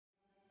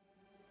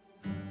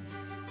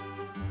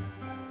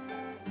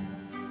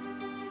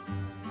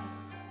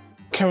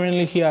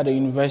currently here at the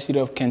University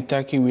of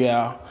Kentucky, we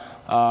are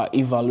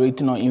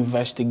evaluating or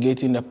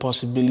investigating the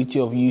possibility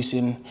of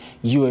using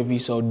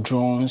UAVs or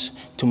drones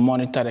to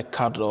monitor the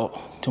cattle,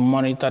 to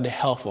monitor the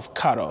health of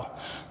cattle.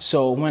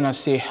 So when I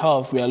say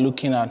health, we are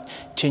looking at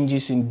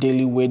changes in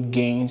daily weight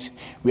gains.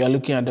 We are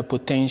looking at the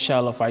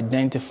potential of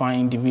identifying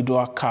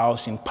individual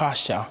cows in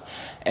pasture.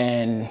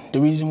 And the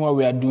reason why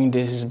we are doing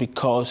this is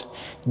because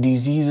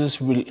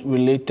diseases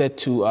related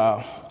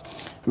to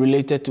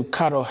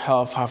cattle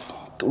health have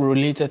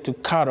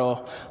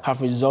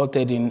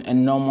resulted in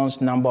enormous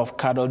number of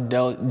cattle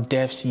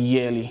deaths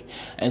yearly.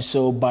 And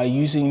so by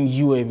using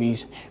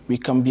UAVs, we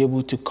can be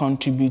able to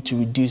contribute to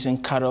reducing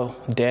cattle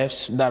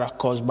deaths that are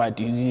caused by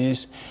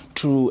diseases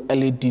through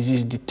early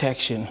disease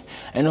detection,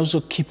 and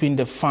also keeping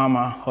the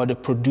farmer or the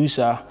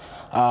producer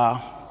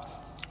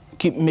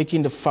keep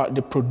making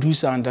the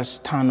producer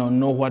understand or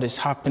know what is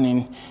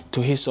happening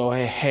to his or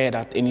her herd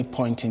at any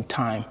point in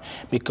time.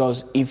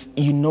 Because if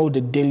you know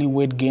the daily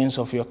weight gains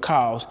of your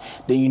cows,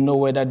 then you know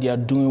whether they are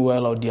doing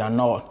well or they are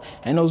not.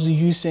 And also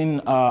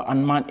using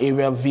unmanned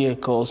aerial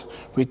vehicles,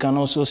 we can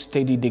also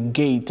study the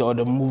gait or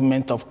the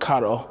movement of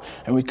cattle,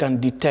 and we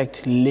can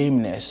detect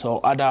lameness or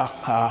other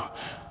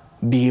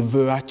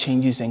behavioral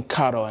changes in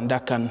cattle, and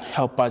that can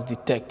help us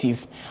detect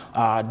if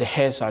the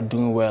herds are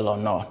doing well or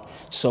not.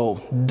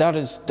 So that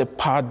is the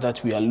part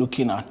that we are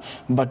looking at.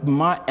 But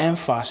my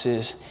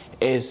emphasis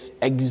is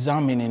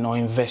examining or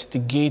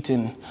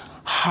investigating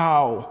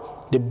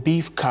how the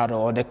beef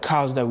cattle or the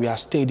cows that we are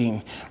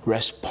studying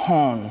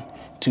respond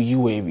to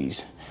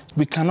UAVs.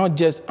 We cannot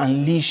just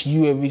unleash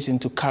UAVs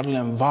into cattle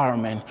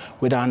environment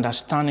without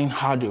understanding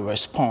how they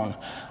respond.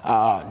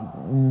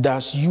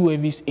 Does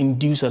UAVs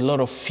induce a lot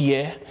of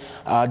fear?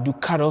 Do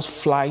cattle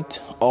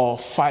flight or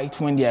fight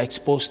when they are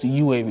exposed to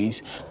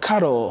UAVs?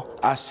 Cattle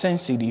are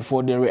sensitive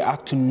or they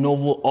react to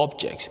novel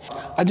objects.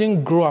 I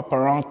didn't grow up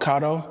around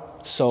cattle,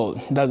 so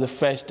that's the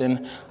first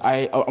thing.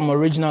 I'm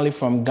originally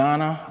from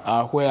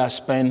Ghana, where I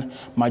spent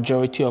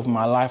majority of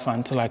my life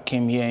until I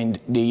came here in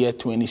the year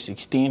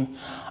 2016.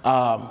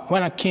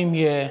 When I came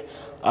here,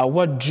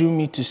 what drew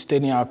me to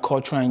studying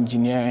agricultural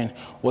engineering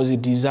was a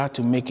desire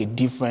to make a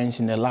difference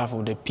in the life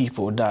of the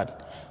people that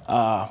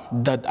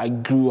I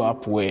grew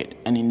up with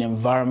and in the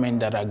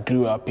environment that I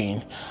grew up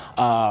in.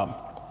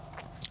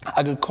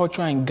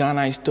 Agriculture in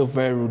Ghana is still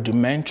very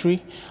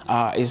rudimentary.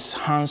 It's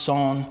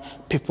hands-on.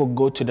 People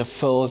go to the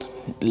field,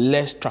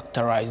 less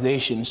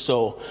tractorization.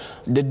 So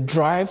the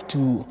drive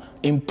to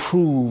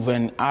improve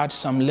and add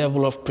some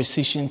level of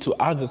precision to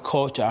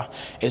agriculture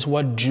is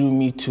what drew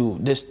me to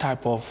this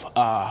type of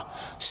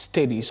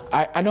studies.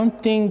 I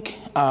don't think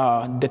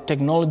the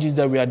technologies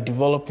that we are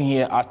developing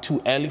here are too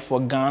early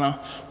for Ghana,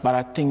 but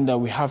I think that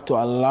we have to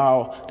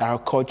allow the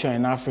agriculture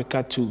in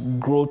Africa to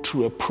grow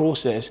through a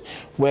process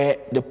where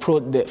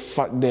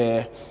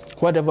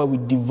whatever we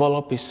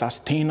develop is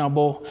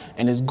sustainable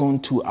and is going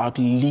to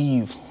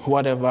outlive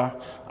whatever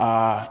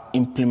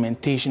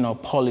implementation or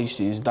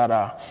policies that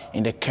are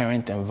in the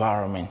current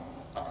environment.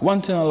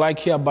 One thing I like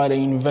here about the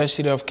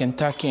University of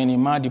Kentucky and in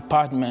my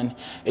department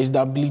is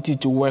the ability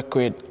to work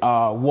with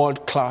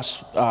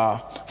world-class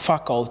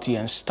faculty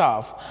and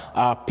staff,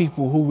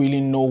 people who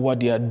really know what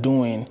they are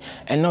doing.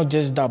 And not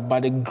just that,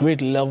 but the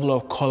great level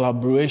of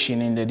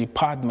collaboration in the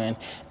department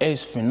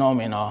is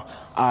phenomenal.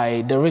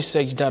 The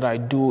research that I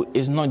do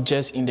is not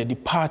just in the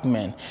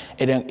department.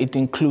 It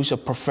includes a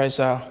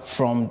professor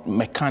from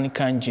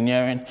mechanical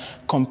engineering,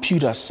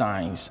 computer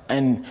science,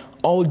 and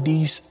all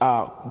these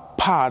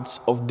parts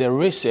of the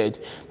research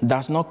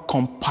does not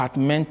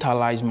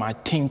compartmentalize my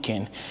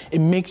thinking. It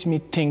makes me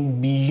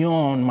think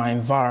beyond my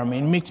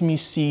environment. It makes me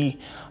see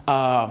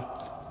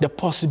the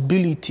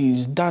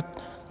possibilities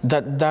that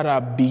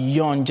are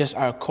beyond just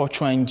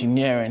agricultural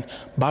engineering,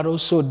 but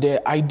also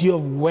the idea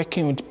of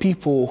working with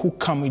people who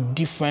come with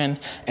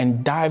different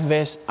and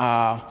diverse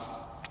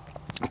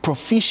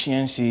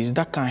proficiencies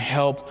that can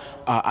help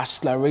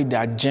accelerate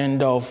the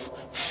agenda of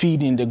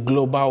feeding the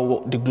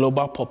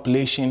global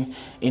population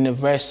in a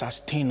very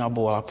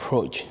sustainable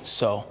approach.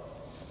 So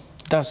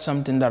that's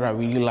something that I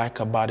really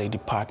like about the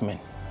department.